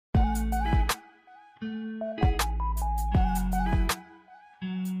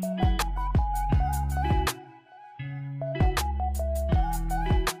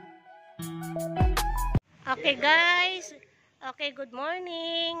Okay guys, okay, good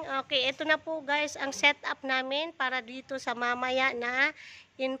morning. Okay, ito na po guys ang setup namin para dito sa mamaya na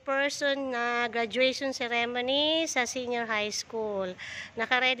in-person na graduation ceremony sa senior high school.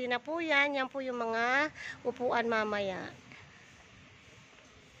 Naka-ready na po yan. Yan po yung mga upuan mamaya.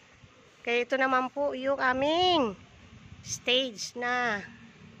 Okay, ito naman po yung aming stage na.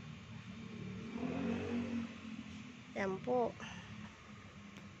 Yan po.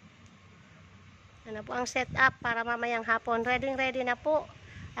 Ano po ang setup para mamayang hapon. Ready na po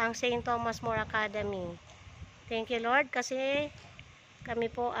ang St. Thomas More Academy. Thank you Lord kasi kami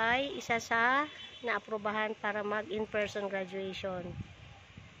po ay isa sa naaprubahan para mag in-person graduation.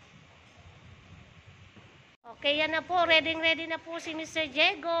 Okay, yan na po. Ready na po si Mr.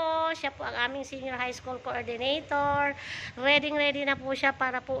 Diego. Siya po ang aming Senior High School Coordinator. Ready na po siya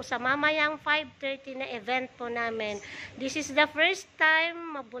para po sa mamayang 5:30 na event po namin. This is the first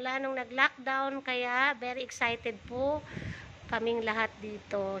time mula nung nag-lockdown, kaya very excited po kaming lahat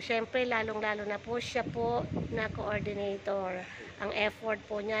dito. Siyempre, lalong-lalo na po siya po na coordinator. Ang effort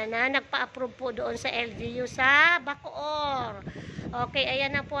po niya na nagpa-approve po doon sa LGU sa Bacoor. Okay,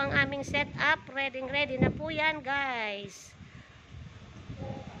 ayan na po ang aming setup. Ready na po yan, guys.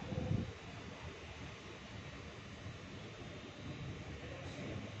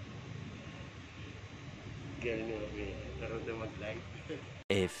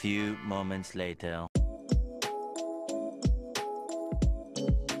 A few moments later.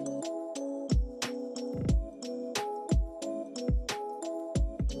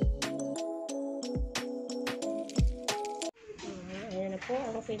 Ayan na po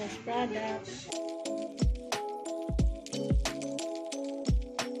ang finished product.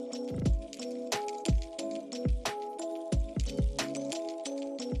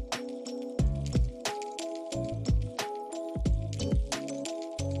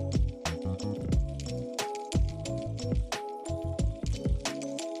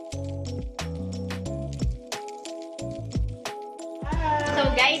 So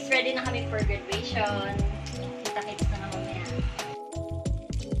guys, ready na kami for graduation. Kita-kits na mamaya.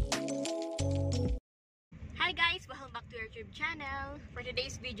 Hi guys! Welcome back to our YouTube channel. For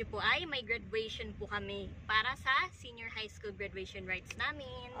today's video po ay may graduation po kami para sa senior high school graduation rites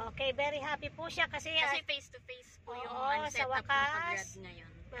namin. Okay, very happy po siya kasi face-to-face po yung sa setup ng wakas, pag-grad ngayon.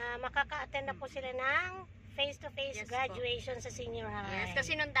 makaka-attend na po sila ng face-to-face graduation sa senior high. Yes,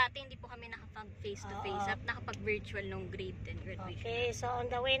 kasi nung dati hindi po kami nakapag-face-to-face at nakapag-virtual nung grade 10 graduation. Okay, so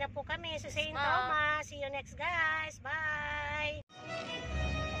on the way na po kami sa St. Thomas. See you next guys. Bye!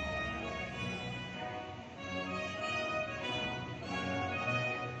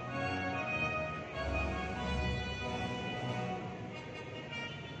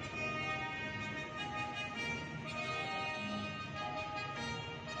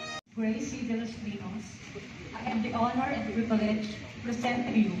 Grace Villaslinos, I have the honor and privilege to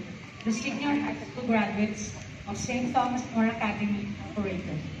present to you the senior high school graduates of St. Thomas More Academy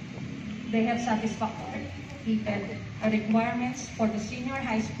Incorporated. They have satisfactorily completed the requirements for the senior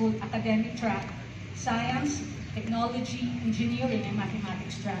high school academic track, science, technology, engineering, and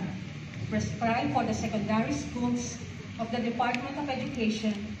mathematics track, prescribed for the secondary schools of the Department of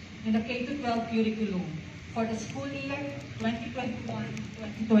Education in the K-12 curriculum for the school year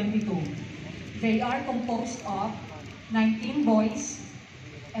 2021-2022. They are composed of 19 boys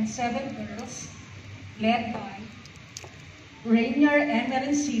and 7 girls, led by Rainier M.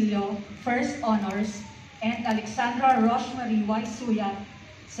 Merencillo, First Honors, and Alexandra Rosemary Y. Suya,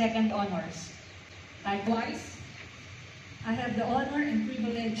 Second Honors. Likewise, I have the honor and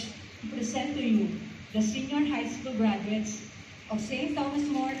privilege to present to you the senior high school graduates of St. Thomas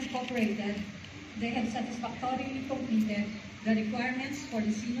More Incorporated. They have satisfactorily completed the requirements for the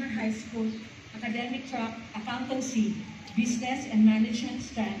senior high school academic track, accountancy, business, and management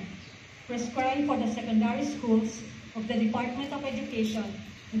strand, prescribed for the secondary schools of the Department of Education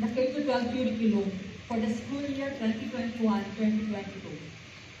in the K-12 curriculum for the school year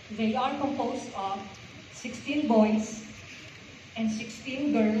 2021-2022. They are composed of 16 boys and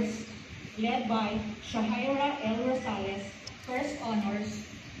 16 girls, led by Shahira L. Rosales, First Honors,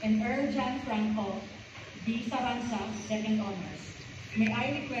 and Earl John Franco, B. Saranza, Second Honors. May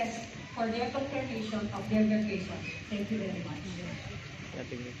I request for their confirmation of their graduation. Thank you very much.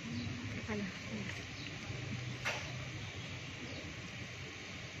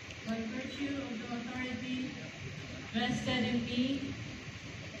 By virtue of the authority vested in me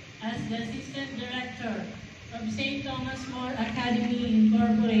as the Assistant Director of St. Thomas More Academy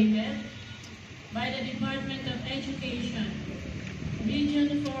Incorporated by the Department of Education,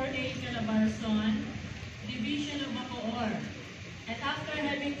 Region 4A Calabarzon, Division of Bacoor, and after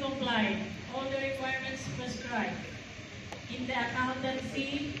having complied all the requirements prescribed in the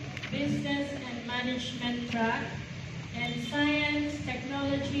accountancy, business and management track, and science,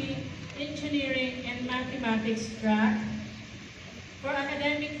 technology, engineering, and mathematics track for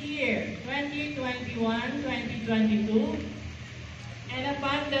academic year 2021-2022, and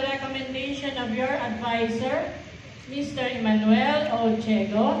upon the recommendation of your advisor, Mr. Emmanuel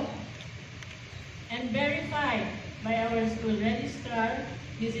Ochego, and verified by our school registrar,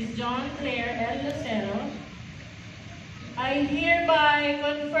 Mrs. John Claire L. Lucero, I hereby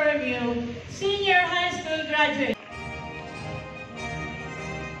confirm you senior high school graduate.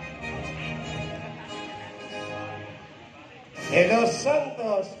 De Los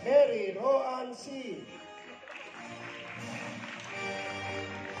Santos, Mary Roan C.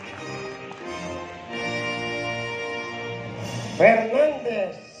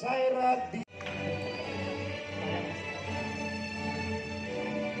 Fernandez, Zaira D.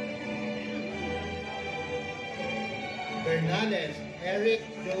 Bernales, Eric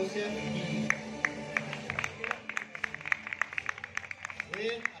Joseph D.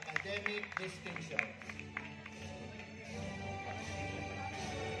 With academic distinction.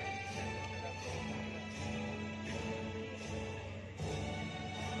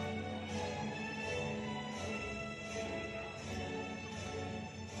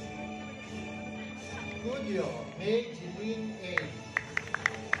 Julio, May Jeline A.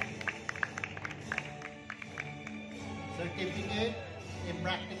 Certificate in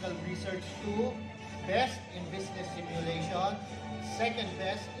Practical Research 2, Best in Business Simulation, Second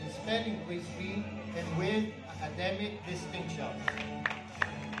Best in Spelling Quiz B, and with academic distinction.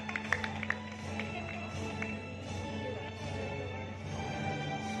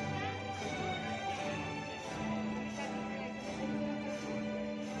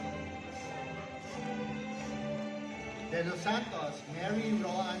 De Los Santos, Mary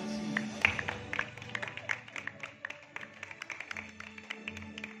Roan C.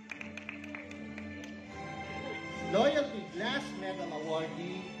 Loyalty Glass Medal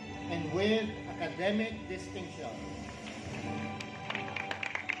Awardee and with academic distinction.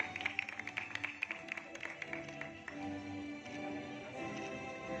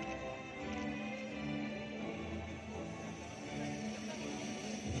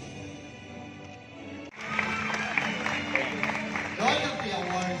 Loyalty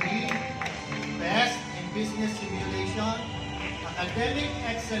Awardee, Best in Business Simulation, Academic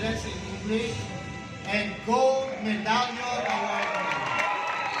Excellence in English, and Gold Medallion Awardee.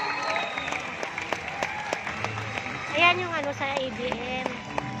 Ayan yung ano sa ABM.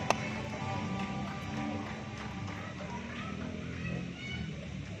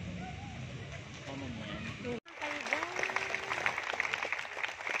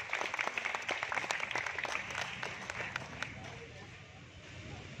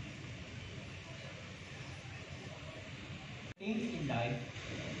 Things in life,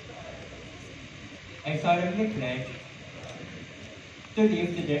 I solemnly pledge to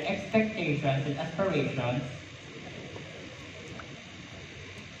live to their expectations and aspirations,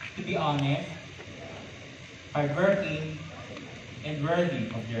 to be honest, hardworking, and worthy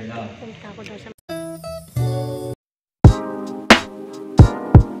of their love. Punta ko daw sa